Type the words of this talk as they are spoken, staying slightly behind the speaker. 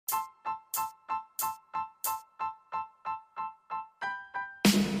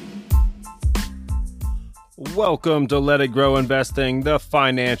Welcome to Let It Grow Investing, the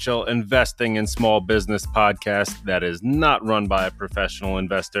financial investing and small business podcast that is not run by a professional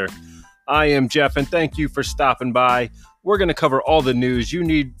investor. I am Jeff, and thank you for stopping by. We're going to cover all the news you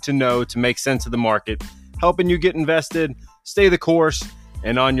need to know to make sense of the market, helping you get invested, stay the course,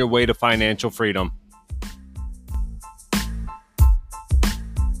 and on your way to financial freedom.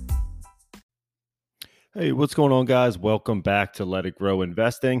 Hey, what's going on, guys? Welcome back to Let It Grow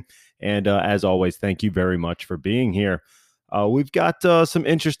Investing. And as always, thank you very much for being here. We've got some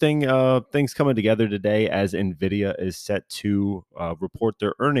interesting things coming together today as NVDA is set to report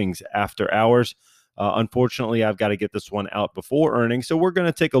their earnings after hours. Unfortunately, I've got to get this one out before earnings. So we're going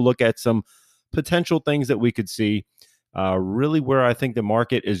to take a look at some potential things that we could see, really where I think the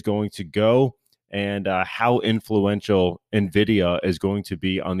market is going to go and how influential NVIDIA is going to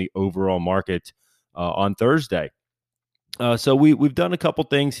be on the overall market on Thursday. So we've done a couple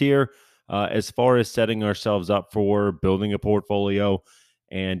things here as far as setting ourselves up for building a portfolio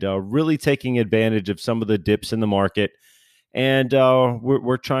and really taking advantage of some of the dips in the market. And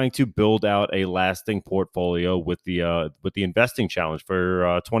we're trying to build out a lasting portfolio with the investing challenge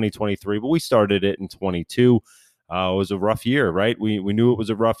for 2023. But we started it in 22. It was a rough year, right? We knew it was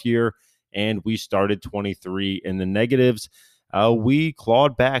a rough year, and we started 23 in the negatives. We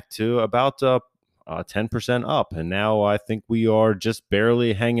clawed back to about 10% up, and now I think we are just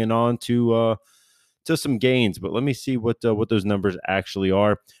barely hanging on to some gains. But let me see what those numbers actually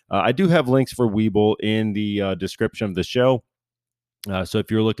are. I do have links for Webull in the description of the show. So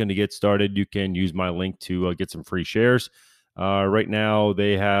if you're looking to get started, you can use my link to get some free shares. Right now,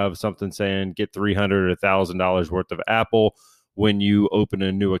 they have something saying get $300 or $1,000 worth of Apple when you open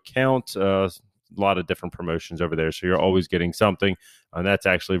a new account. A lot of different promotions over there, so you're always getting something, and that's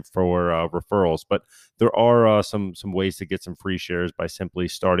actually for referrals. But there are some ways to get some free shares by simply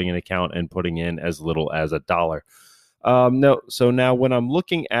starting an account and putting in as little as $1. So now when I'm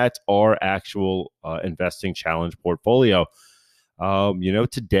looking at our actual investing challenge portfolio,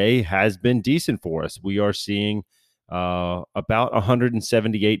 today has been decent for us. We are seeing about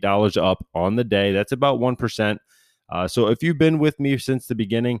 $178 up on the day. That's about 1%. So if you've been with me since the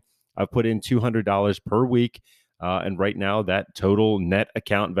beginning, I've put in $200 per week, and right now that total net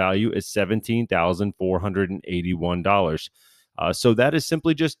account value is $17,481. So that is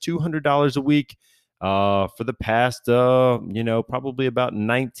simply just $200 a week for the past, probably about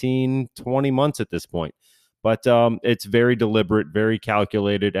 19, 20 months at this point. But it's very deliberate, very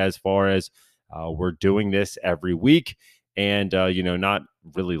calculated as far as we're doing this every week, and not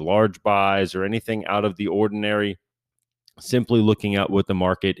really large buys or anything out of the ordinary. Simply looking at what the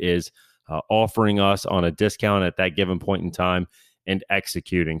market is offering us on a discount at that given point in time and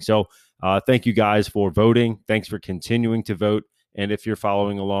executing. So thank you guys for voting. Thanks for continuing to vote. And if you're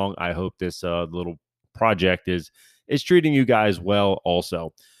following along, I hope this little project is treating you guys well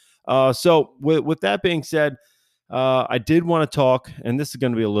also. So with that being said, I did want to talk, and this is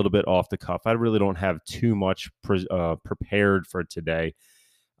going to be a little bit off the cuff. I really don't have too much prepared for today.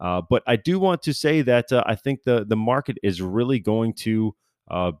 But I do want to say that I think the market is really going to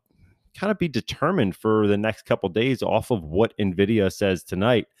kind of be determined for the next couple of days off of what NVIDIA says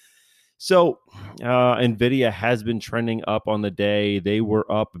tonight. So NVIDIA has been trending up on the day. They were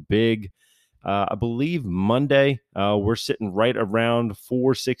up big. I believe Monday, we're sitting right around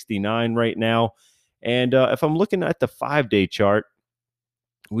 469 right now. And if I'm looking at the 5-day chart,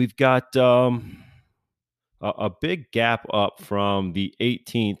 we've got a big gap up from the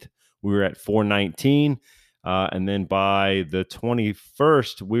 18th. We were at 419. And then by the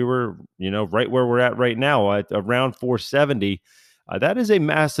 21st, we were, right where we're at right now at around 470. That is a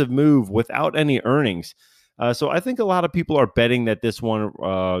massive move without any earnings. So I think a lot of people are betting that this one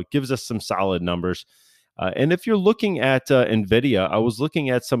gives us some solid numbers. And if you're looking at NVIDIA, I was looking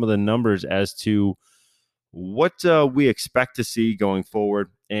at some of the numbers as to what we expect to see going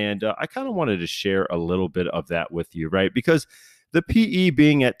forward. And I kind of wanted to share a little bit of that with you, right? Because the PE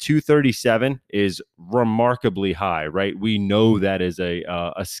being at 237 is remarkably high, right? We know that is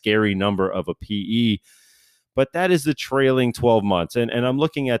a scary number of a PE, but that is the trailing 12 months. And I'm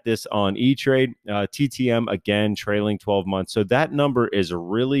looking at this on E-Trade, TTM, again, trailing 12 months. So that number is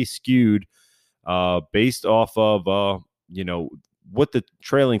really skewed based off of, what the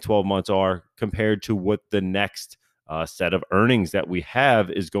trailing 12 months are compared to what the next set of earnings that we have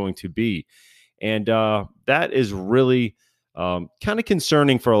is going to be. And that is really kind of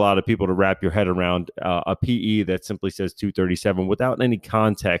concerning for a lot of people to wrap your head around a PE that simply says 237 without any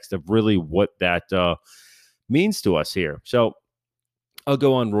context of really what that means to us here. So I'll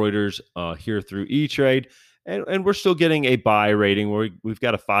go on Reuters here through E-Trade. And we're still getting a buy rating where we've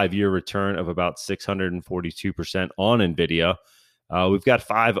got a 5-year return of about 642% on NVIDIA. We've got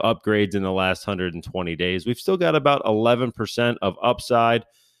 5 upgrades in the last 120 days. We've still got about 11% of upside.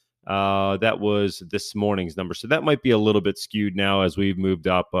 That was this morning's number. So that might be a little bit skewed now as we've moved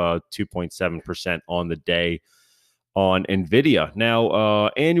up 2.7% on the day on NVIDIA. Now,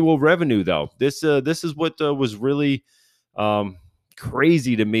 annual revenue, though, this is what was really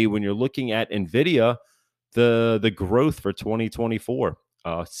crazy to me when you're looking at NVIDIA, the growth for 2024,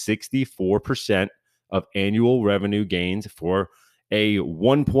 64% of annual revenue gains for a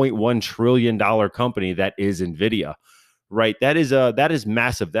 $1.1 trillion company that is NVIDIA. Right. That is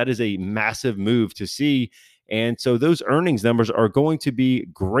massive. That is a massive move to see. And so those earnings numbers are going to be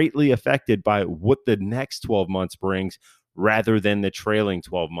greatly affected by what the next 12 months brings rather than the trailing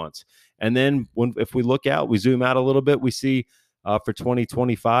 12 months. And then if we look out, we zoom out a little bit, we see for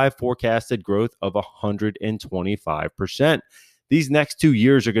 2025 forecasted growth of 125%. These next 2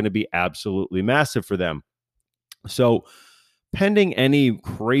 years are going to be absolutely massive for them. So pending any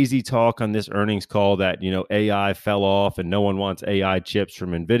crazy talk on this earnings call that, AI fell off and no one wants AI chips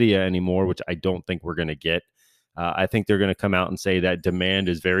from NVIDIA anymore, which I don't think we're going to get. I think they're going to come out and say that demand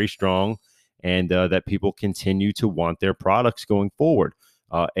is very strong and that people continue to want their products going forward.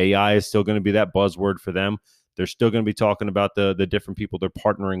 AI is still going to be that buzzword for them. They're still going to be talking about the different people they're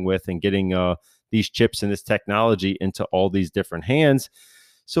partnering with and getting these chips and this technology into all these different hands.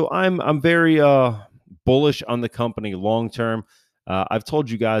 So I'm very bullish on the company long term. I've told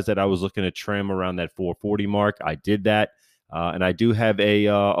you guys that I was looking to trim around that 440 mark. I did that, and I do have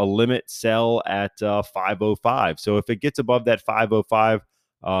a limit sell at 505. So if it gets above that 505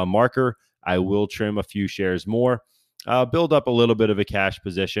 marker, I will trim a few shares more, build up a little bit of a cash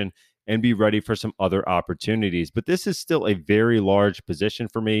position, and be ready for some other opportunities. But this is still a very large position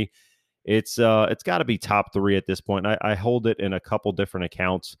for me. It's got to be top 3 at this point. I hold it in a couple different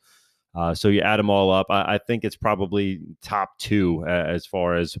accounts. So you add them all up. I think it's probably top 2 as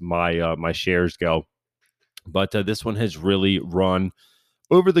far as my shares go. But this one has really run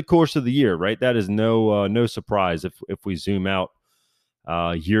over the course of the year, right? That is no surprise. If we zoom out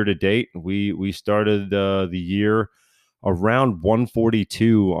year to date, we started the year around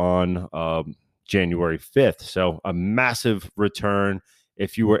 142 on January 5th. So a massive return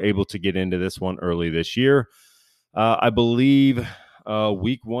if you were able to get into this one early this year. I believe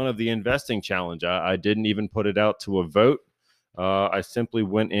week 1 of the investing challenge, I didn't even put it out to a vote. I simply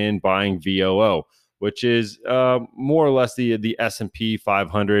went in buying VOO, which is more or less the S&P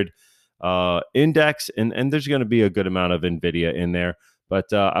 500 index, and there's going to be a good amount of NVIDIA in there.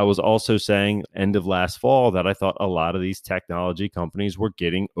 But I was also saying end of last fall that I thought a lot of these technology companies were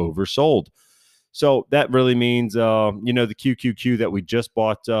getting oversold. So that really means, the QQQ that we just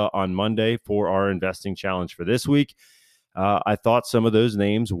bought on Monday for our investing challenge for this week, I thought some of those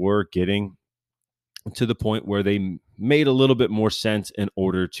names were getting to the point where they made a little bit more sense in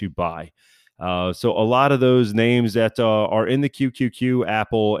order to buy. So a lot of those names that are in the QQQ,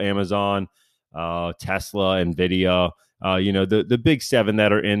 Apple, Amazon, Tesla, NVIDIA, the big 7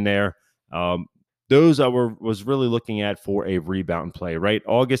 that are in there, those I was really looking at for a rebound play, right?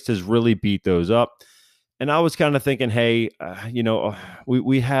 August has really beat those up. And I was kind of thinking, hey,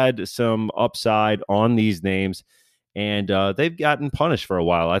 we had some upside on these names, and they've gotten punished for a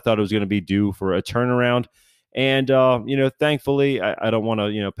while. I thought it was going to be due for a turnaround. And, thankfully, I don't want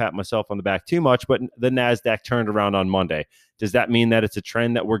to, pat myself on the back too much, but the NASDAQ turned around on Monday. Does that mean that it's a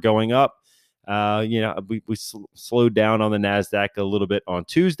trend that we're going up? We slowed down on the NASDAQ a little bit on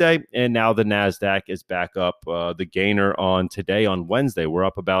Tuesday, and now the NASDAQ is back up. The gainer on today, on Wednesday, we're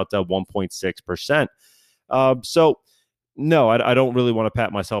up about 1.6%. So, no, I don't really want to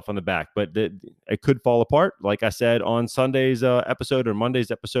pat myself on the back, but it could fall apart. Like I said on Sunday's episode or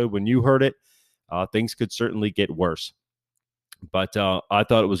Monday's episode, when you heard it, things could certainly get worse. But I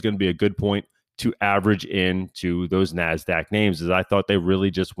thought it was going to be a good point to average into those NASDAQ names, as I thought they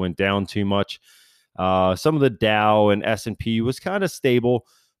really just went down too much. Some of the Dow and S&P was kind of stable,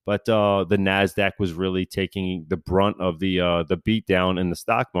 but the NASDAQ was really taking the brunt of the beat down in the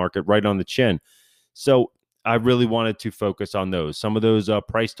stock market right on the chin. So I really wanted to focus on those. Some of those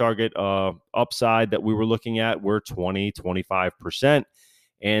price target upside that we were looking at were 20, 25%.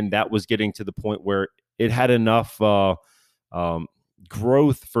 And that was getting to the point where it had enough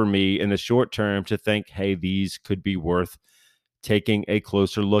growth for me in the short term to think, hey, these could be worth taking a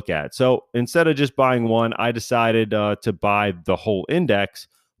closer look at. So instead of just buying one, I decided to buy the whole index,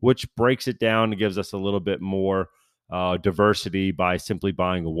 which breaks it down and gives us a little bit more diversity by simply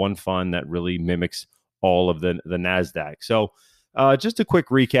buying one fund that really mimics all of the NASDAQ. So Just a quick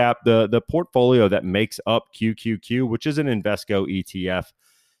recap: the portfolio that makes up QQQ, which is an Invesco ETF.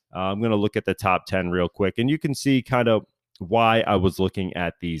 I'm going to look at the top 10 real quick, and you can see kind of why I was looking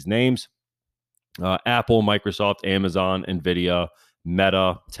at these names. Apple, Microsoft, Amazon, NVIDIA,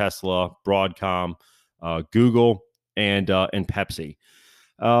 Meta, Tesla, Broadcom, Google, and Pepsi,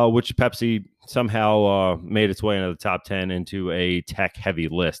 which Pepsi somehow made its way into the top 10 into a tech-heavy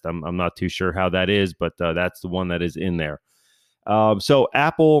list. I'm not too sure how that is, but that's the one that is in there. So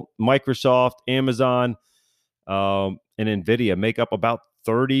Apple, Microsoft, Amazon, and NVIDIA make up about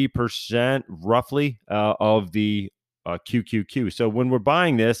 30% roughly of the QQQ. So when we're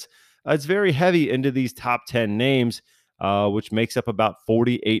buying this, it's very heavy into these top 10 names, which makes up about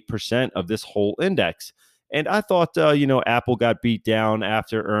 48% of this whole index. And I thought, Apple got beat down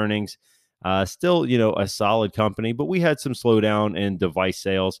after earnings. Still, a solid company, but we had some slowdown in device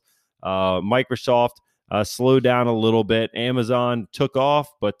sales. Microsoft slowed down a little bit. Amazon took off,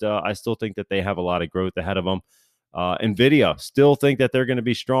 but I still think that they have a lot of growth ahead of them. NVIDIA, still think that they're going to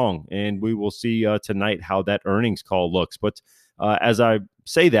be strong, and we will see tonight how that earnings call looks. But as I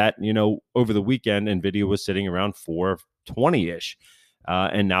say that, over the weekend, NVIDIA was sitting around 420-ish,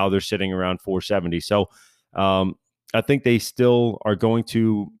 and now they're sitting around 470. So I think they still are going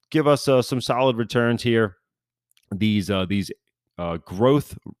to give us some solid returns here. These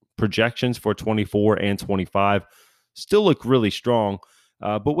growth projections for 24 and 25 still look really strong.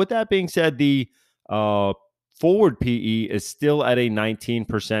 But with that being said, the forward PE is still at a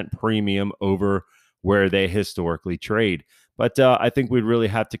 19% premium over where they historically trade. But I think we'd really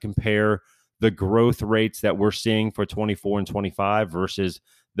have to compare the growth rates that we're seeing for 24 and 25 versus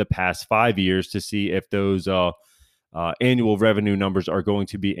the past 5 years to see if those annual revenue numbers are going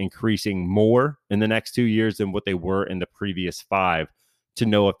to be increasing more in the next 2 years than what they were in the previous 5 to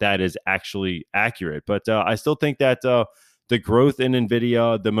know if that is actually accurate. But I still think that the growth in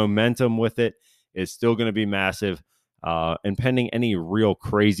NVIDIA, the momentum with it, is still going to be massive. And pending any real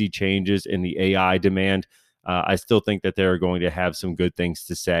crazy changes in the AI demand, I still think that they're going to have some good things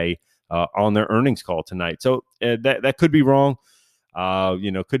to say on their earnings call tonight. So that could be wrong.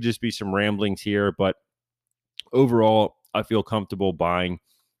 Could just be some ramblings here. But overall, I feel comfortable buying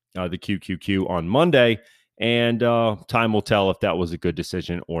the QQQ on Monday. And time will tell if that was a good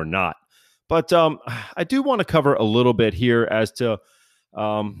decision or not. But I do want to cover a little bit here as to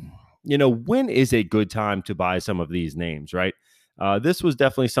when is a good time to buy some of these names, right? This was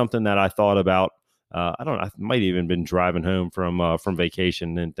definitely something that I thought about. I might even been driving home from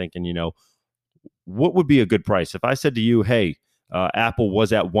vacation and thinking, what would be a good price? If I said to you, hey, Apple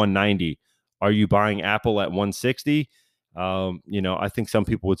was at 190, are you buying Apple at 160? I think some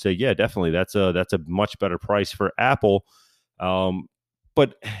people would say, yeah, definitely. That's a much better price for Apple.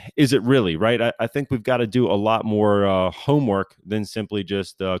 But is it really, right? I think we've got to do a lot more homework than simply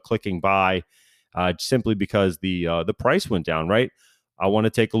just clicking buy, simply because the price went down, right? I want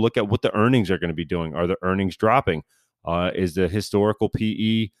to take a look at what the earnings are going to be doing. Are the earnings dropping? Is the historical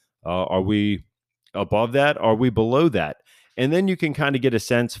PE, are we above that? Are we below that? And then you can kind of get a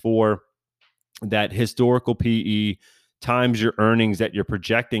sense for that historical PE times your earnings that you're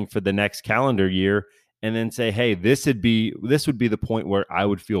projecting for the next calendar year, and then say, hey, this would be the point where I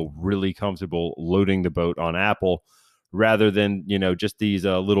would feel really comfortable loading the boat on Apple, rather than just these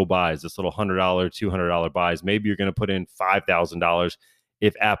little buys, this little $100, $200 buys. Maybe you're going to put in $5,000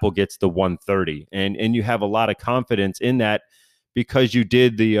 if Apple gets the 130, and you have a lot of confidence in that because you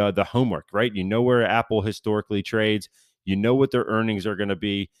did the homework, right? You know where Apple historically trades. You know what their earnings are going to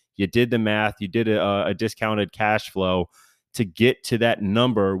be. You did the math. You did a discounted cash flow to get to that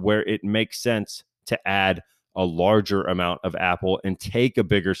number where it makes sense to add a larger amount of Apple and take a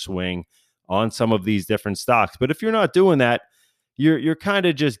bigger swing on some of these different stocks. But if you're not doing that, you're kind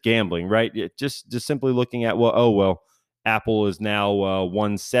of just gambling, right? Just simply looking at, Apple is now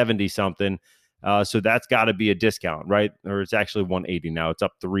 170 something. So that's got to be a discount, right? Or it's actually 180 now. It's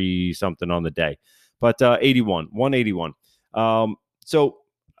up 3 something on the day. But 181. So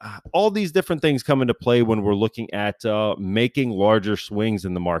all these different things come into play when we're looking at making larger swings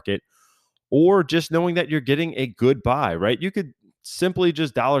in the market, or just knowing that you're getting a good buy, right? You could simply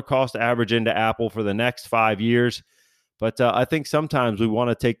just dollar cost average into Apple for the next 5 years. But I think sometimes we want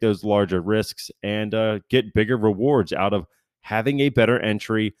to take those larger risks and get bigger rewards out of having a better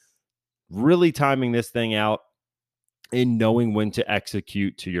entry, really timing this thing out, and knowing when to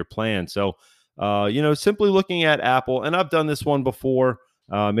execute to your plan. So, simply looking at Apple, and I've done this one before.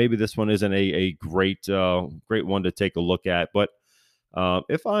 Maybe this one isn't a great one to take a look at, but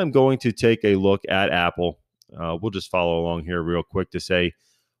if I'm going to take a look at Apple, we'll just follow along here real quick to say,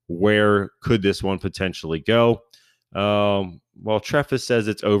 where could this one potentially go? Well, Trefis says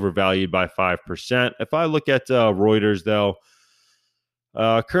it's overvalued by 5%. If I look at Reuters, though,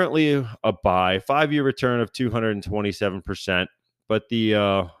 currently a buy, 5-year return of 227%. But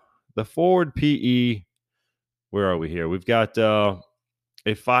the forward PE, where are we here? We've got a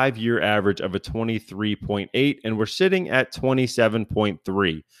 5-year average of a 23.8, and we're sitting at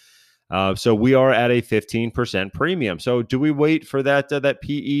 27.3. So we are at a 15% premium. So do we wait for that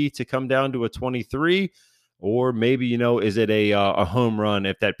PE to come down to a 23, or maybe is it a home run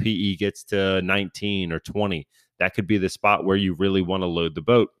if that PE gets to 19 or 20? That could be the spot where you really want to load the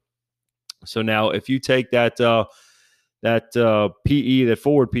boat. So now, if you take that PE, that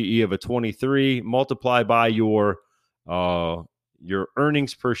forward PE of a 23, multiply by your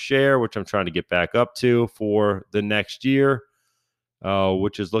earnings per share, which I'm trying to get back up to for the next year,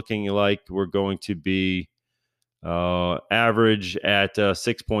 which is looking like we're going to be average at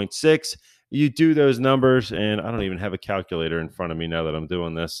 6.6. You do those numbers, and I don't even have a calculator in front of me now that I'm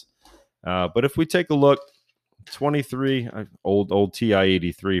doing this. But if we take a look, 23, old TI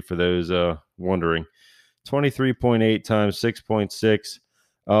 83 for those wondering, 23.8 times 6.6,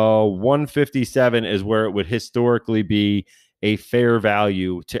 157 is where it would historically be a fair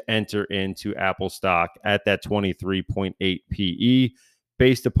value to enter into Apple stock at that 23.8 PE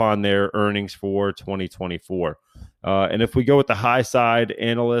based upon their earnings for 2024. And if we go with the high side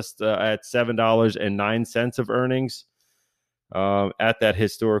analyst at $7.09 of earnings at that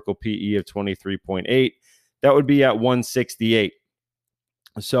historical PE of 23.8, that would be at 168.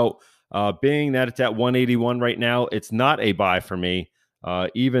 So being that it's at 181 right now, it's not a buy for me.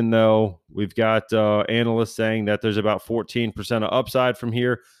 Even though we've got analysts saying that there's about 14% of upside from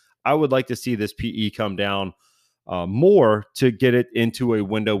here, I would like to see this PE come down more to get it into a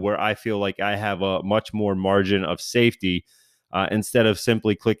window where I feel like I have a much more margin of safety instead of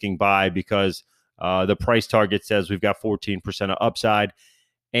simply clicking buy because the price target says we've got 14% of upside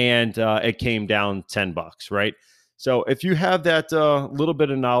and it came down $10, right? So if you have that little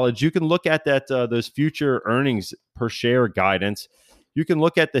bit of knowledge, you can look at that those future earnings per share guidance. You can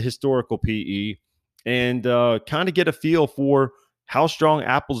look at the historical PE and kind of get a feel for how strong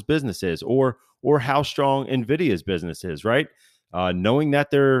Apple's business is, or how strong NVIDIA's business is, right? Knowing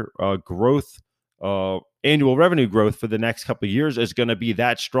that their annual revenue growth for the next couple of years is going to be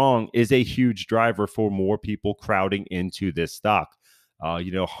that strong is a huge driver for more people crowding into this stock.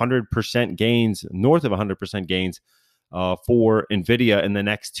 100% gains, north of 100% gains for NVIDIA in the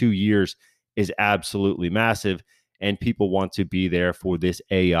next 2 years is absolutely massive. And people want to be there for this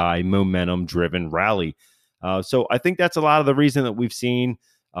AI momentum-driven rally. So I think that's a lot of the reason that we've seen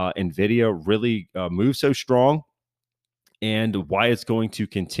NVIDIA really move so strong. And why it's going to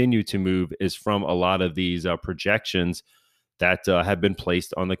continue to move is from a lot of these projections that have been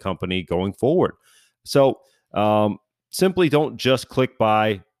placed on the company going forward. So simply don't just click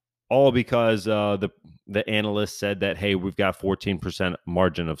buy all because the analyst said that, hey, we've got 14%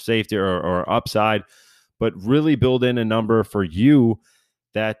 margin of safety or upside, but really build in a number for you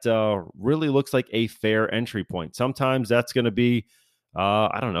that really looks like a fair entry point. Sometimes that's going to be,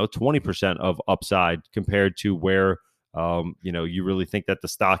 20% of upside compared to where, you really think that the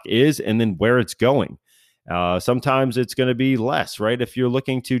stock is and then where it's going. Sometimes it's going to be less, right? If you're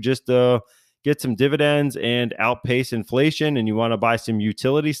looking to just get some dividends and outpace inflation and you want to buy some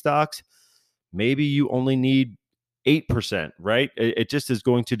utility stocks, maybe you only need 8%, right? It just is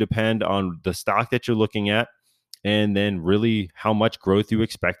going to depend on the stock that you're looking at and then really how much growth you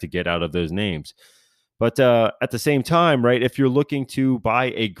expect to get out of those names. But at the same time, right, if you're looking to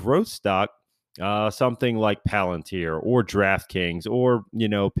buy a growth stock, something like Palantir or DraftKings, or,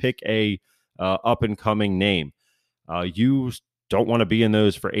 pick a up and coming name, you don't want to be in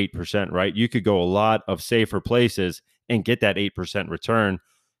those for 8%, right? You could go a lot of safer places and get that 8% return.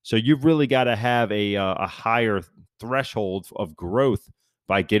 So you've really got to have a higher threshold of growth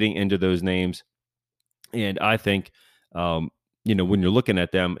by getting into those names. And I think, when you're looking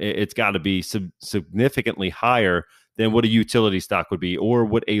at them, it's got to be significantly higher than what a utility stock would be or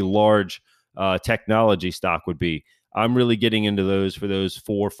what a large technology stock would be. I'm really getting into those for those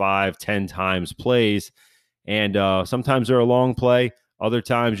 4, 5, 10 times plays. And sometimes they're a long play. Other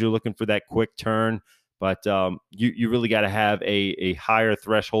times you're looking for that quick turn. But you really got to have a higher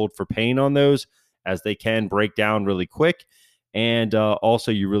threshold for pain on those, as they can break down really quick. And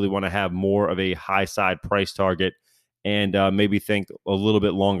also you really want to have more of a high side price target and maybe think a little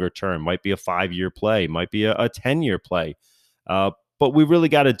bit longer term. Might be a 5-year play, might be a 10-year play. But we really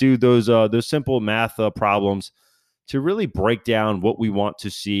got to do those simple math problems to really break down what we want to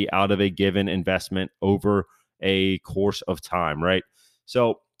see out of a given investment over a course of time, right?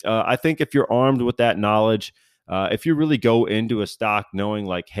 So I think if you're armed with that knowledge, if you really go into a stock knowing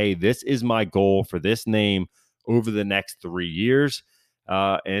like, hey, this is my goal for this name over the next 3 years,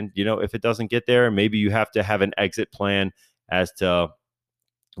 and if it doesn't get there, maybe you have to have an exit plan as to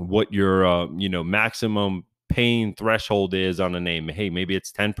what your maximum pain threshold is on a name. Hey, maybe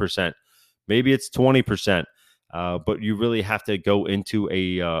it's 10%, maybe it's 20%, but you really have to go into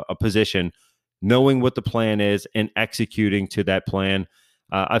a position knowing what the plan is and executing to that plan.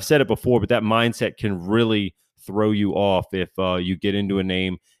 I've said it before, but that mindset can really throw you off if you get into a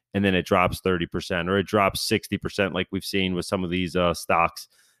name and then it drops 30% or it drops 60%, like we've seen with some of these stocks.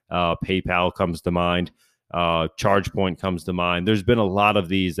 PayPal comes to mind. ChargePoint comes to mind. There's been a lot of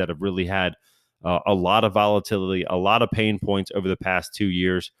these that have really had a lot of volatility, a lot of pain points over the past 2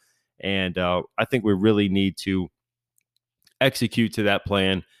 years. And I think we really need to execute to that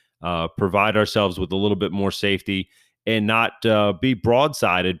plan, provide ourselves with a little bit more safety, and not be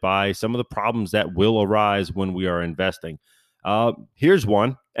broadsided by some of the problems that will arise when we are investing. Here's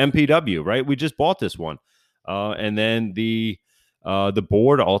one, MPW, right? We just bought this one. And then the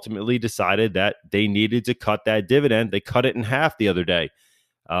board ultimately decided that they needed to cut that dividend. They cut it in half the other day.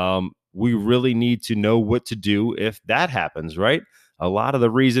 We really need to know what to do if that happens, right? A lot of the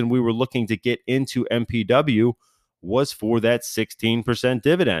reason we were looking to get into MPW was for that 16%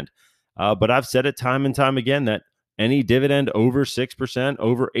 dividend. But I've said it time and time again that any dividend over 6%,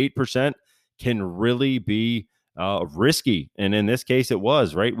 over 8% can really be risky. And in this case, it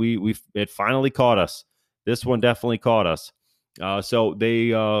was, right? It finally caught us. This one definitely caught us. So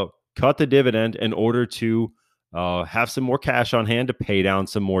they cut the dividend in order to have some more cash on hand to pay down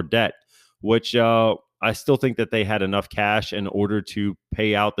some more debt, which I still think that they had enough cash in order to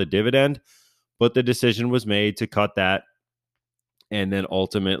pay out the dividend. But the decision was made to cut that and then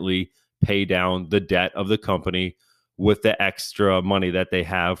ultimately pay down the debt of the company with the extra money that they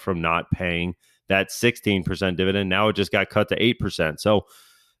have from not paying that 16% dividend. Now it just got cut to 8%. So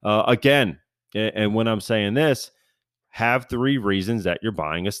again, and when I'm saying this, have 3 reasons that you're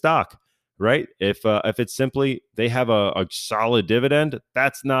buying a stock, right? If it's simply they have a solid dividend,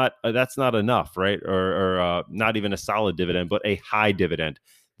 that's not enough, right? Or not even a solid dividend, but a high dividend.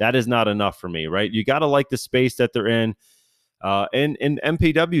 That is not enough for me, right? You got to like the space that they're in. And in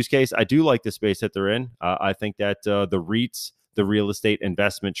MPW's case, I do like the space that they're in. I think that the REITs, the real estate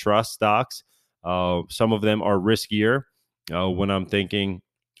investment trust stocks, some of them are riskier. When I'm thinking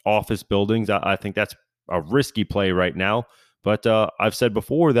office buildings, I think that's a risky play right now. But I've said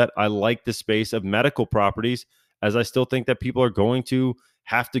before that I like the space of medical properties, as I still think that people are going to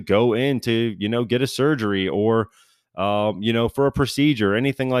have to go in to, get a surgery or, for a procedure,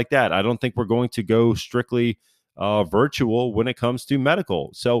 anything like that. I don't think we're going to go strictly virtual when it comes to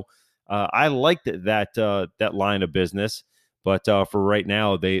medical. So I liked that line of business. But for right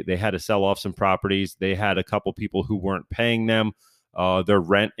now, they had to sell off some properties. They had a couple people who weren't paying them their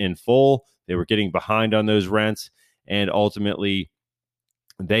rent in full. They were getting behind on those rents, and ultimately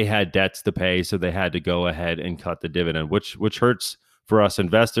they had debts to pay, so they had to go ahead and cut the dividend, which hurts for us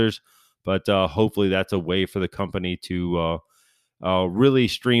investors. But hopefully that's a way for the company to really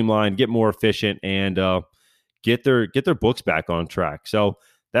streamline, get more efficient, and get their books back on track. So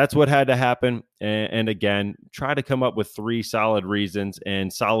that's what had to happen. And again, try to come up with 3 solid reasons.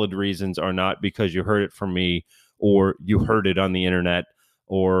 And solid reasons are not because you heard it from me or you heard it on the internet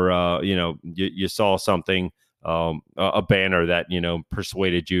or you saw something, a banner that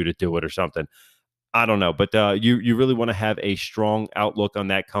persuaded you to do it or something. I don't know, but you really want to have a strong outlook on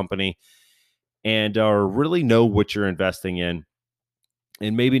that company and really know what you're investing in.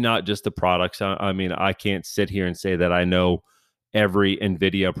 And maybe not just the products. I mean, I can't sit here and say that I know every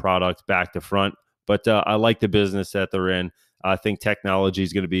NVIDIA product back to front, but I like the business that they're in. I think technology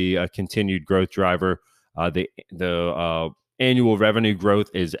is going to be a continued growth driver. The annual revenue growth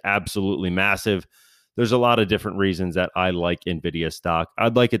is absolutely massive. There's a lot of different reasons that I like NVIDIA stock.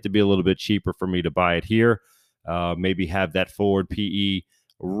 I'd like it to be a little bit cheaper for me to buy it here. Maybe have that forward PE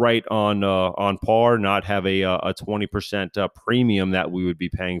right on par, not have a 20% premium that we would be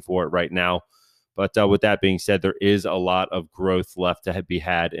paying for it right now. But with that being said, there is a lot of growth left to be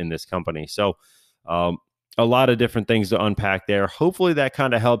had in this company. So a lot of different things to unpack there. Hopefully that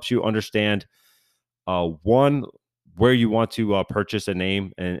kind of helps you understand one, where you want to purchase a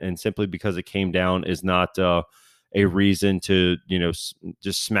name, and simply because it came down is not a reason to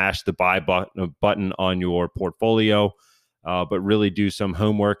just smash the buy button on your portfolio, but really do some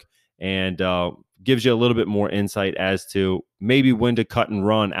homework and gives you a little bit more insight as to maybe when to cut and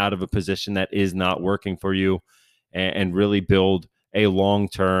run out of a position that is not working for you, and really build a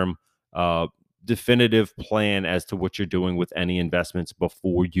long-term definitive plan as to what you're doing with any investments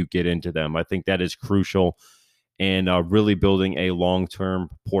before you get into them. I think that is crucial. and really building a long-term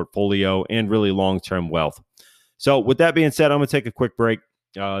portfolio and really long-term wealth. So with that being said, I'm going to take a quick break.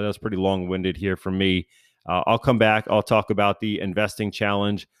 That was pretty long-winded here for me. I'll come back. I'll talk about the investing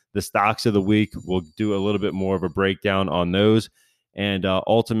challenge, the stocks of the week. We'll do a little bit more of a breakdown on those, and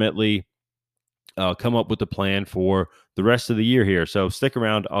ultimately come up with a plan for the rest of the year here. So stick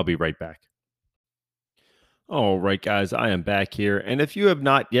around. I'll be right back. All right, guys, I am back here. And if you have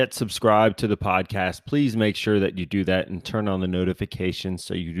not yet subscribed to the podcast, please make sure that you do that and turn on the notifications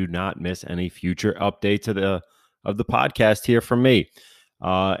so you do not miss any future updates of the podcast here from me.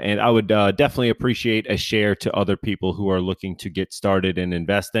 And I would definitely appreciate a share to other people who are looking to get started in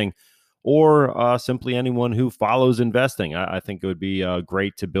investing, or simply anyone who follows investing. I think it would be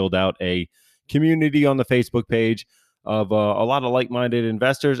great to build out a community on the Facebook page of a lot of like-minded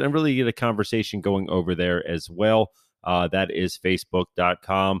investors and really get a conversation going over there as well. That is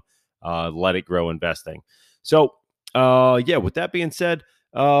facebook.com, Let It Grow Investing. So, with that being said,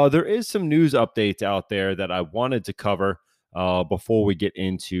 there is some news updates out there that I wanted to cover before we get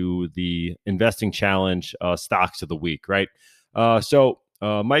into the investing challenge stocks of the week, right?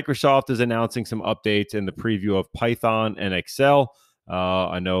 Microsoft is announcing some updates in the preview of Python and Excel.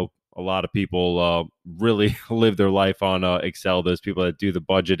 I know a lot of people really live their life on Excel. Those people that do the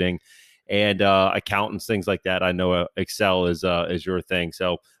budgeting and accountants, things like that. I know Excel is your thing,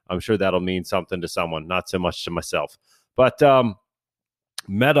 so I'm sure that'll mean something to someone, not so much to myself. But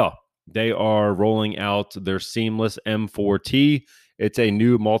Meta, they are rolling out their Seamless M4T. It's a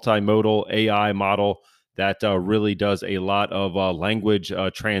new multimodal AI model that really does a lot of language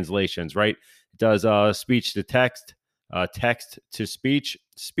translations, right? It does speech to text, text to speech,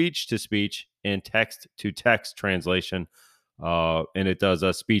 speech to speech, and text to text translation. And it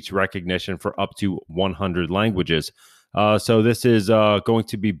does speech recognition for up to 100 languages. So this is going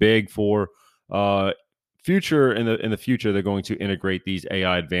to be big for future. In the future, they're going to integrate these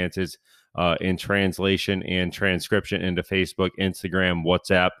AI advances in translation and transcription into Facebook, Instagram,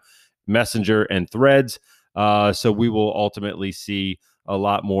 WhatsApp, Messenger, and Threads. So we will ultimately see a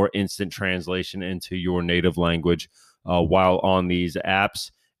lot more instant translation into your native language while on these apps,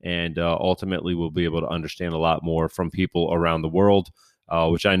 and ultimately we'll be able to understand a lot more from people around the world,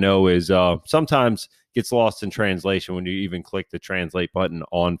 which I know is sometimes gets lost in translation when you even click the translate button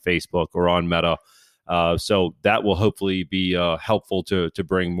on Facebook or on Meta. So that will hopefully be helpful to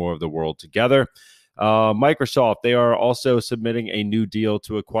bring more of the world together. Microsoft, they are also submitting a new deal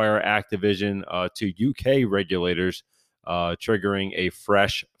to acquire Activision to UK regulators, triggering a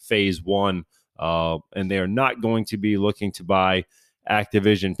fresh phase one. And they are not going to be looking to buy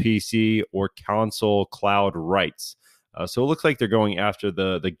Activision PC or console cloud rights. So it looks like they're going after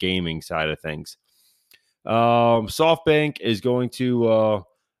the gaming side of things. SoftBank is going to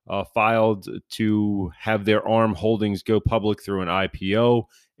filed to have their ARM holdings go public through an IPO,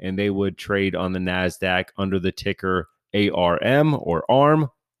 and they would trade on the NASDAQ under the ticker ARM or ARM.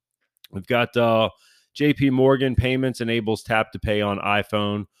 We've got JP Morgan Payments enables tap to pay on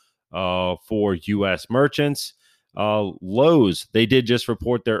iPhone for U.S. merchants. Lowe's, they did just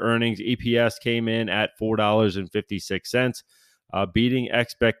report their earnings. EPS came in at $4.56, beating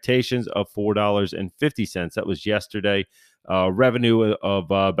expectations of $4.50. That was yesterday. Revenue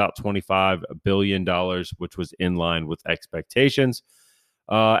of about $25 billion, which was in line with expectations.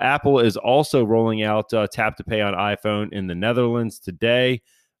 Apple is also rolling out tap to pay on iPhone in the Netherlands today.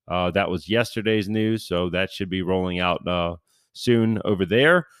 That was yesterday's news, so that should be rolling out soon over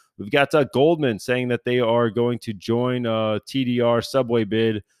there. We've got Goldman saying that they are going to join TDR subway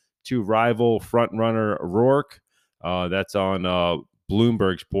bid to rival frontrunner Rourke. That's on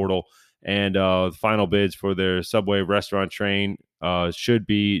Bloomberg's portal. And the final bids for their subway restaurant train should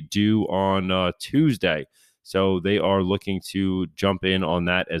be due on Tuesday. So they are looking to jump in on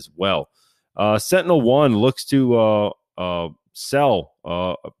that as well. Sentinel One looks to sell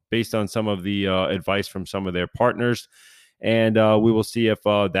based on some of the advice from some of their partners. And we will see if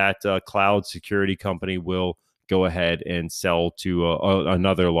that cloud security company will go ahead and sell to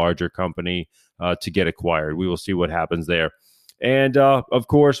another larger company to get acquired. We will see what happens there. And of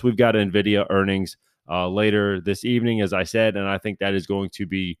course, we've got NVDA earnings later this evening, as I said, and I think that is going to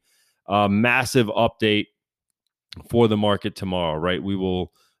be a massive update for the market tomorrow, right? We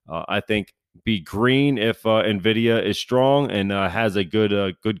will, I think, be green if NVIDIA is strong and has a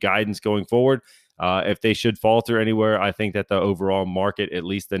good guidance going forward. If they should falter anywhere, I think that the overall market, at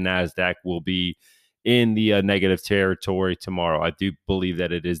least the NASDAQ, will be in the negative territory tomorrow. I do believe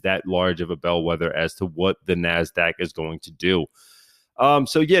that it is that large of a bellwether as to what the NASDAQ is going to do.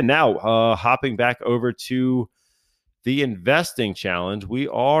 Now hopping back over to the investing challenge. We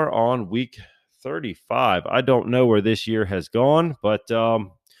are on week 35. I don't know where this year has gone, but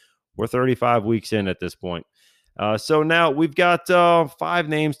we're 35 weeks in at this point. So now we've got 5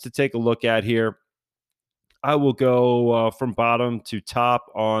 names to take a look at here. I will go from bottom to top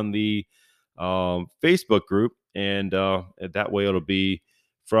on the Facebook group, and that way it'll be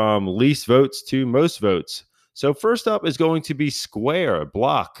from least votes to most votes. So first up is going to be Square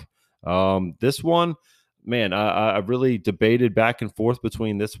Block. This one, man, I really debated back and forth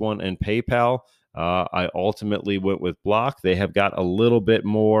between this one and PayPal. I ultimately went with Block. They have got a little bit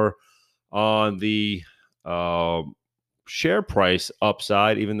more on the share price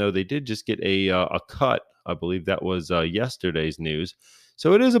upside, even though they did just get a cut. I believe that was yesterday's news.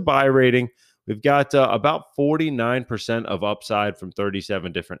 So it is a buy rating. We've got about 49% of upside from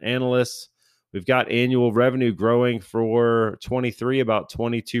 37 different analysts. We've got annual revenue growing for 23 about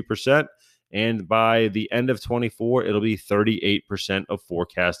 22%. And by the end of 24, it'll be 38% of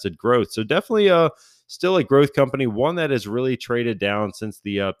forecasted growth. So definitely still a growth company, one that has really traded down since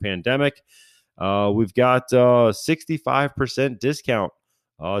the pandemic. We've got 65% discount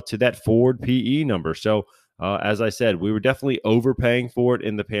to that forward PE number. So as I said, we were definitely overpaying for it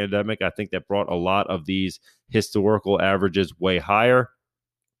in the pandemic. I think that brought a lot of these historical averages way higher.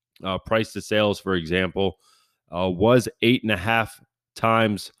 Price to sales, for example, was 8.5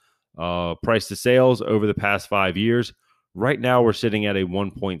 times price to sales over the past 5 years. Right now, we're sitting at a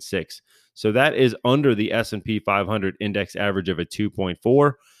 1.6. So that is under the S&P 500 index average of a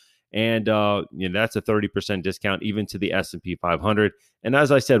 2.4. And that's a 30% discount even to the S&P 500. And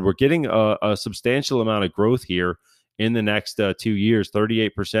as I said, we're getting a substantial amount of growth here in the next 2 years,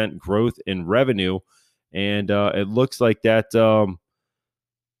 38% growth in revenue. And it looks like that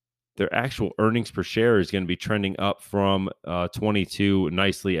their actual earnings per share is going to be trending up from 22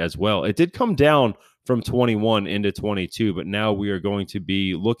 nicely as well. It did come down from 21 into 22, but now we are going to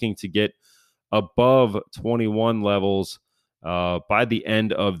be looking to get above 21 levels by the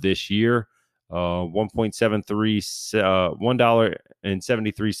end of this year.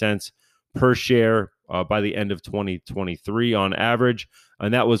 $1.73 per share by the end of 2023 on average,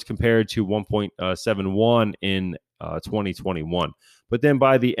 and that was compared to 1.71 in 2021. But then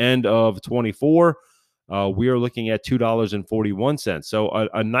by the end of 24, we are looking at $2.41. So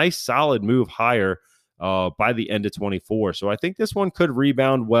a nice solid move higher by the end of 24. So I think this one could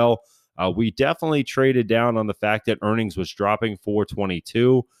rebound well. We definitely traded down on the fact that earnings was dropping for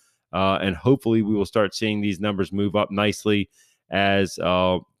 22, and hopefully we will start seeing these numbers move up nicely as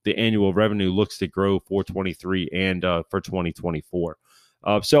the annual revenue looks to grow for 23 and for 2024.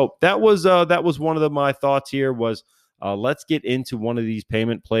 So that was one of my thoughts here was let's get into one of these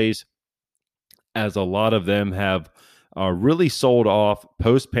payment plays, as a lot of them have really sold off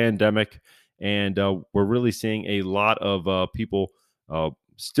post-pandemic, and we're really seeing a lot of people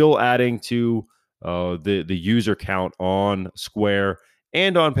still adding to the user count on Square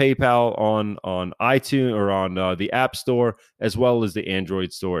and on PayPal, on iTunes or on the App Store, as well as the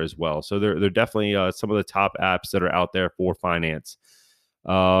Android store as well. So they're definitely some of the top apps that are out there for finance.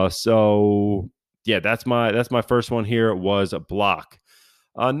 So yeah, that's my first one here was Block.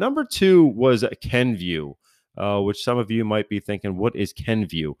 Number 2 was Kenvue, which some of you might be thinking, what is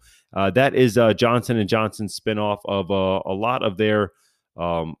Kenvue? That is Johnson & Johnson's spinoff of a lot of their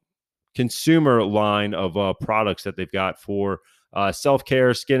consumer line of products that they've got for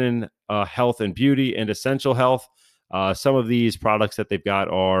self-care, skin and health and beauty, and essential health. Some of these products that they've got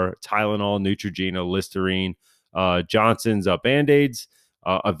are Tylenol, Neutrogena, Listerine, Johnson's Band-Aids,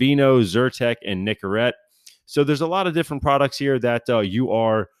 Aveeno, Zyrtec, and Nicorette. So there's a lot of different products here that you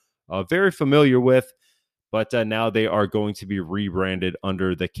are very familiar with, but now they are going to be rebranded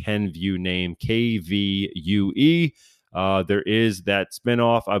under the Kenvue name, KVUE. There is that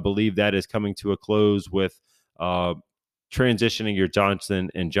spinoff. I believe that is coming to a close with transitioning your Johnson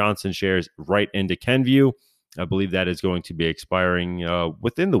 & Johnson shares right into Kenvue. I believe that is going to be expiring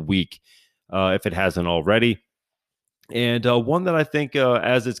within the week if it hasn't already. And one that I think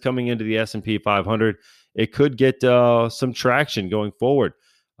as it's coming into the S&P 500, it could get some traction going forward.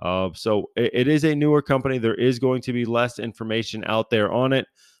 So it is a newer company. There is going to be less information out there on it,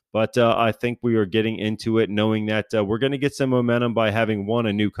 but I think we are getting into it knowing that we're going to get some momentum by having, 1,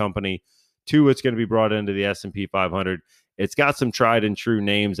 a new company, 2, it's going to be brought into the S&P 500. It's got some tried and true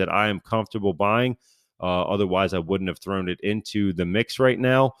names that I am comfortable buying. Otherwise, I wouldn't have thrown it into the mix right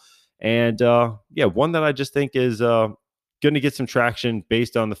now. And one that I just think is going to get some traction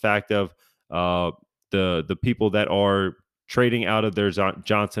based on the fact of the people that are trading out of their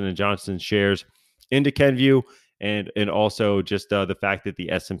Johnson & Johnson shares into Kenvue, and also just the fact that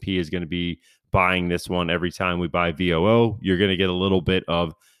the S&P is going to be buying this one every time we buy VOO. You're going to get a little bit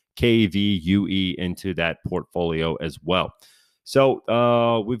of KVUE into that portfolio as well.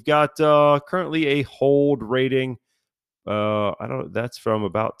 So we've got currently a hold rating. That's from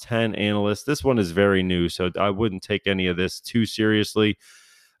about 10 analysts. This one is very new, so I wouldn't take any of this too seriously.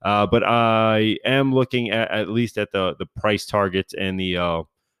 But I am looking at least at the price targets and the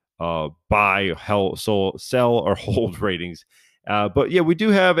buy, sell, or hold ratings. But yeah, we do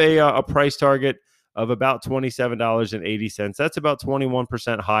have a price target of about $27.80. That's about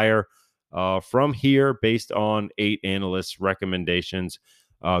 21% higher from here based on 8 analysts' recommendations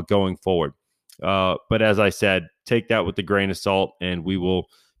going forward. But as I said, take that with a grain of salt, and we will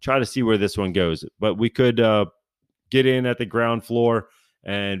try to see where this one goes. But we could get in at the ground floor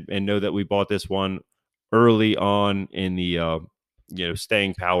and know that we bought this one early on in the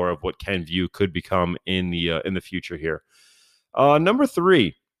staying power of what Kenvue could become in the future here. Number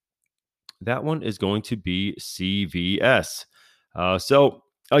 3, that one is going to be CVS. So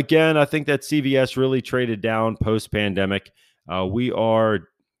again, I think that CVS really traded down post-pandemic. We are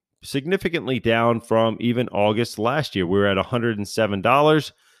significantly down from even August last year. We were at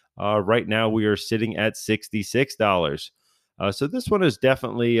 $107. Right now, we are sitting at $66. So this one is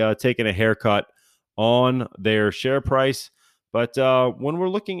definitely taking a haircut on their share price. But when we're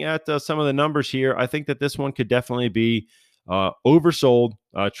looking at some of the numbers here, I think that this one could definitely be oversold.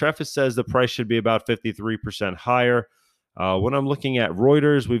 Trefis says the price should be about 53% higher. When I'm looking at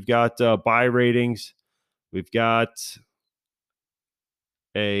Reuters, we've got buy ratings. We've got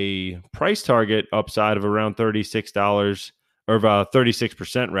a price target upside of around $36 or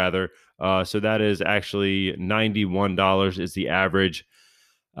 36% rather. So that is actually $91 is the average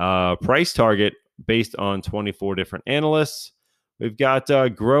price target based on 24 different analysts. We've got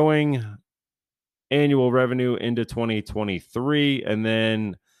growing annual revenue into 2023 and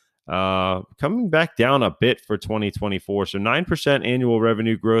then coming back down a bit for 2024. So 9% annual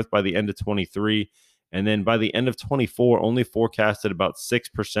revenue growth by the end of 23. And then by the end of 24, only forecasted about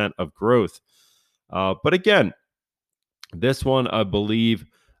 6% of growth. But again, this one, I believe,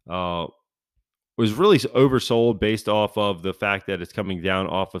 was really oversold based off of the fact that it's coming down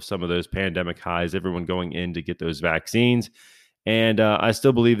off of some of those pandemic highs, everyone going in to get those vaccines. And I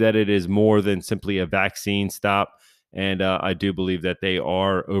still believe that it is more than simply a vaccine stop. And I do believe that they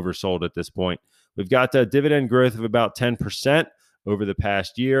are oversold at this point. We've got a dividend growth of about 10% over the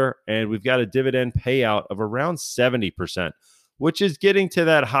past year, and we've got a dividend payout of around 70%, which is getting to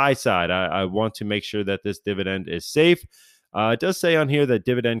that high side. I want to make sure that this dividend is safe. It does say on here that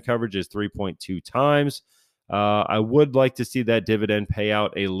dividend coverage is 3.2 times. I would like to see that dividend payout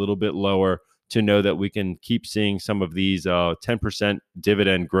a little bit lower to know that we can keep seeing some of these 10%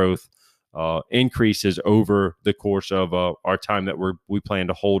 dividend growth increases over the course of our time that we plan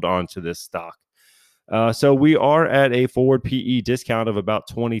to hold on to this stock. So we are at a forward PE discount of about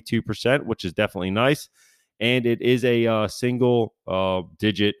 22%, which is definitely nice. And it is a single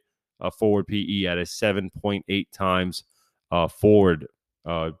digit forward PE at a 7.8 times forward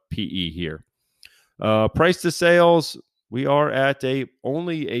PE here. Price to sales, we are at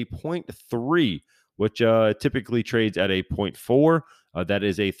only a 0.3, which typically trades at a 0.4. That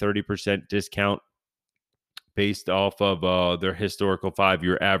is a 30% discount based off of their historical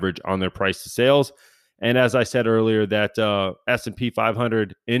 5-year average on their price to sales. And as I said earlier, that S&P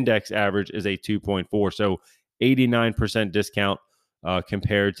 500 index average is a 2.4. So 89% discount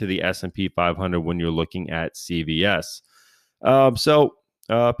compared to the S&P 500 when you're looking at CVS.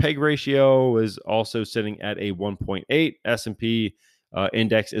 PEG ratio is also sitting at a 1.8. S&P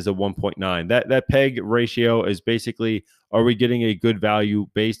index is a 1.9. That PEG ratio is basically, are we getting a good value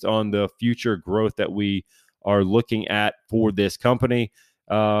based on the future growth that we are looking at for this company?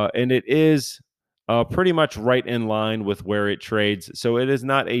 And it is pretty much right in line with where it trades. So it is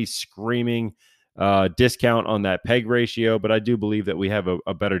not a screaming discount on that PEG ratio, but I do believe that we have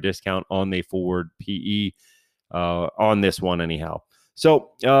a better discount on the forward PE on this one anyhow. So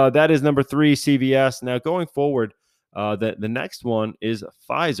that is number 3, CVS. Now going forward, the next one is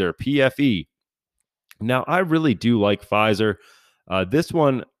Pfizer, PFE. Now I really do like Pfizer. This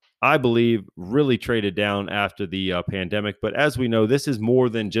one, I believe, really traded down after the pandemic. But as we know, this is more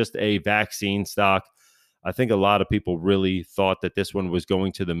than just a vaccine stock. I think a lot of people really thought that this one was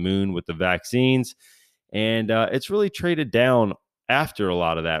going to the moon with the vaccines. And it's really traded down after a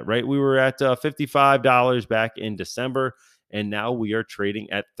lot of that, right? We were at $55 back in December, and now we are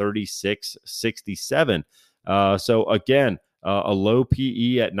trading at $36.67. So again, a low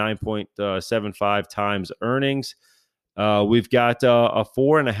PE at 9.75 times earnings. We've got a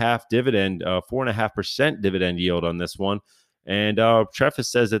 4.5% dividend yield on this one. And Trefis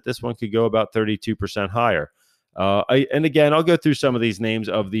says that this one could go about 32% higher. And again, I'll go through some of these names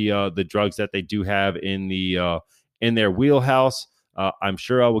of the drugs that they do have in their wheelhouse. I'm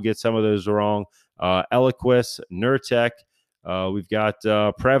sure I will get some of those wrong. Eliquis, Nurtec. We've got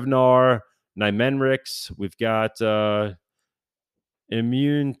Prevnar, Nimenrix. We've got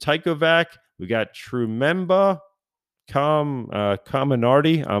Immune Tycovac. We got Trumemba,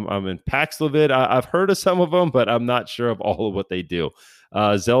 Comirnaty. I'm in Paxlovid. I've heard of some of them, but I'm not sure of all of what they do.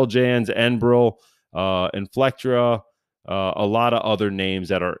 Xeljanz, Enbrel, Inflectra, a lot of other names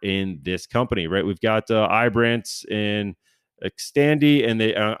that are in this company, right? We've got Ibrance and Xtandi and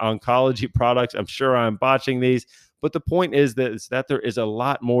the oncology products. I'm sure I'm botching these, but the point is that there is a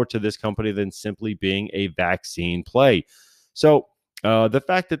lot more to this company than simply being a vaccine play. So the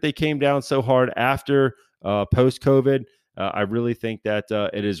fact that they came down so hard after post-COVID, I really think that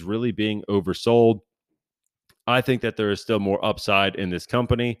it is really being oversold. I think that there is still more upside in this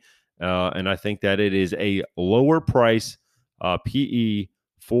company, and I think that it is a lower price PE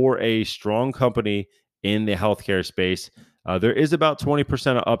for a strong company in the healthcare space. There is about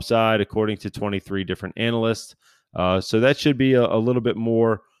 20% of upside, according to 23 different analysts. So that should be a little bit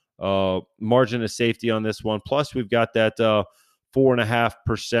more margin of safety on this one. Plus, we've got that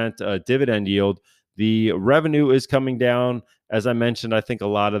 4.5% dividend yield. The revenue is coming down. As I mentioned, I think a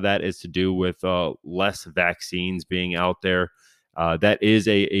lot of that is to do with less vaccines being out there. That is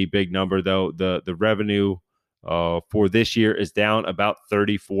a big number, though. The revenue for this year is down about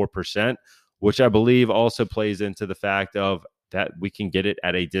 34%, which I believe also plays into the fact of that we can get it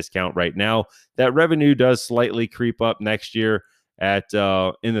at a discount right now. That revenue does slightly creep up next year at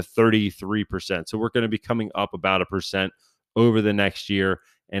in the 33%. So we're going to be coming up about 1% over the next year.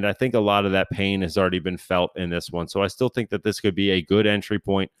 And I think a lot of that pain has already been felt in this one. So I still think that this could be a good entry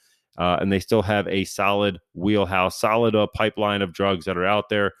point. And they still have a solid wheelhouse, solid pipeline of drugs that are out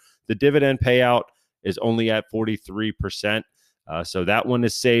there. The dividend payout is only at 43%. So that one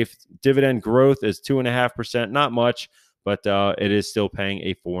is safe. Dividend growth is 2.5%, not much, but it is still paying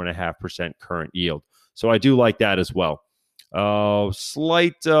a 4.5% current yield. So I do like that as well.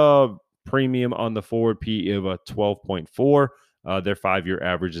 Slight premium on the forward PE of a 12.4. Their 5-year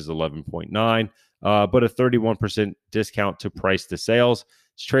average is 11.9, but a 31% discount to price to sales.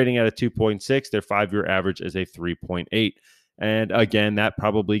 It's trading at a 2.6. Their 5-year average is a 3.8. And again, that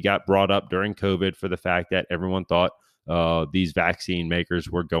probably got brought up during COVID for the fact that everyone thought these vaccine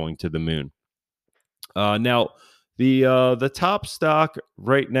makers were going to the moon. Now, the top stock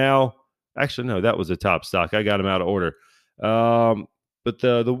right now, actually, no, that was a top stock. I got them out of order. But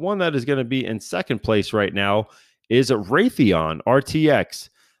the one that is going to be in second place right now is Raytheon, RTX.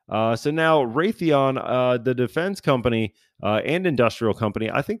 So now Raytheon, the defense company and industrial company,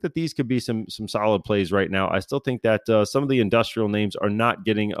 I think that these could be some solid plays right now. I still think that some of the industrial names are not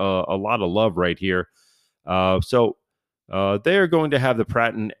getting a lot of love right here. So they are going to have the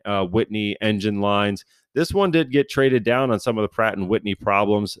Pratt & Whitney engine lines. This one did get traded down on some of the Pratt & Whitney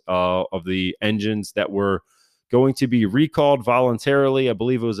problems of the engines that were going to be recalled voluntarily. I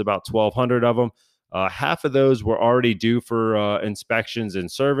believe it was about 1,200 of them. Half of those were already due for inspections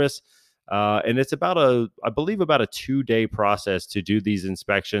and service. And it's I believe about a 2-day process to do these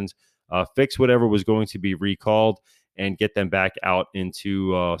inspections, fix whatever was going to be recalled, and get them back out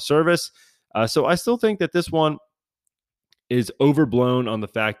into service. So I still think that this one is overblown on the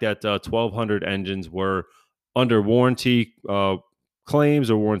fact that 1,200 engines were under warranty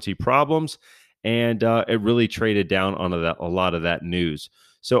claims or warranty problems. And it really traded down on a lot of that news.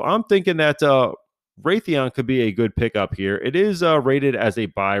 So I'm thinking that Raytheon could be a good pickup here. It is rated as a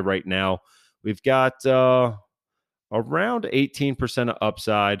buy right now. We've got around 18% of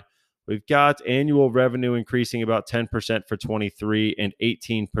upside. We've got annual revenue increasing about 10% for 23 and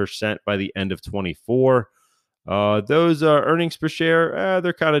 18% by the end of 24. Those earnings per share,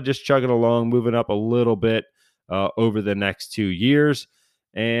 they're kind of just chugging along, moving up a little bit over the next 2 years.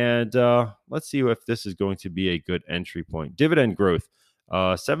 And let's see if this is going to be a good entry point. Dividend growth,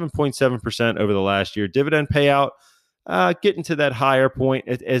 7.7% over the last year. Dividend payout, getting to that higher point.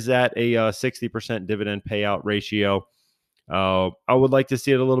 It is at a 60% dividend payout ratio. I would like to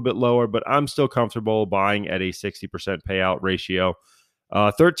see it a little bit lower, but I'm still comfortable buying at a 60% payout ratio.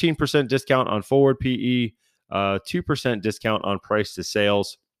 13% discount on forward PE, 2% discount on price to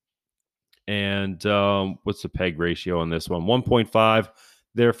sales. And what's the PEG ratio on this one? 1.5.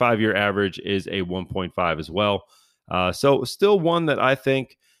 Their 5-year average is a 1.5 as well. So still one that I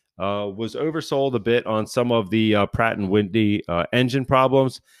think was oversold a bit on some of the Pratt & Whitney engine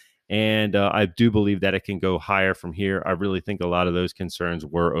problems. And I do believe that it can go higher from here. I really think a lot of those concerns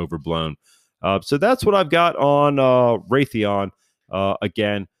were overblown. So that's what I've got on Raytheon.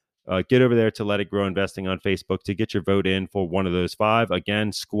 Again, get over there to Let It Grow Investing on Facebook to get your vote in for one of those 5.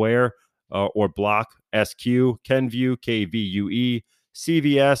 Again, Square or Block, SQ, Kenvue, KVUE,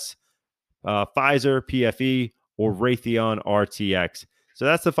 CVS, Pfizer, PFE, or Raytheon, RTX. So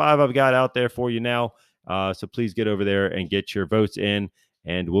that's the 5 I've got out there for you now. So please get over there and get your votes in,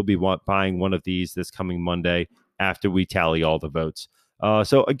 and we'll be buying one of these this coming Monday after we tally all the votes.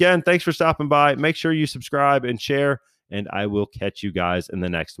 So again, thanks for stopping by. Make sure you subscribe and share, and I will catch you guys in the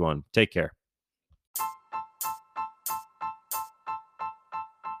next one. Take care.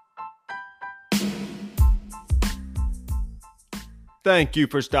 Thank you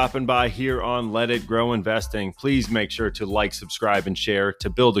for stopping by here on Let It Grow Investing. Please make sure to like, subscribe, and share to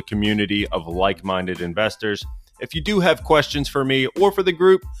build a community of like-minded investors. If you do have questions for me or for the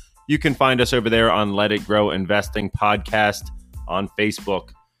group, you can find us over there on Let It Grow Investing Podcast on Facebook.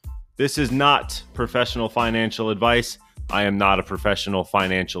 This is not professional financial advice. I am not a professional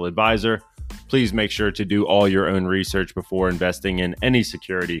financial advisor. Please make sure to do all your own research before investing in any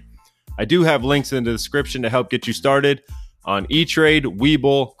security. I do have links in the description to help get you started on E-Trade,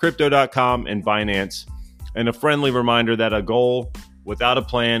 Webull, Crypto.com, and Binance. And a friendly reminder that a goal without a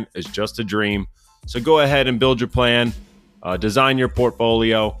plan is just a dream. So go ahead and build your plan, design your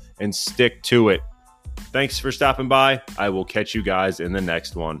portfolio, and stick to it. Thanks for stopping by. I will catch you guys in the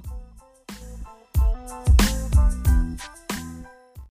next one.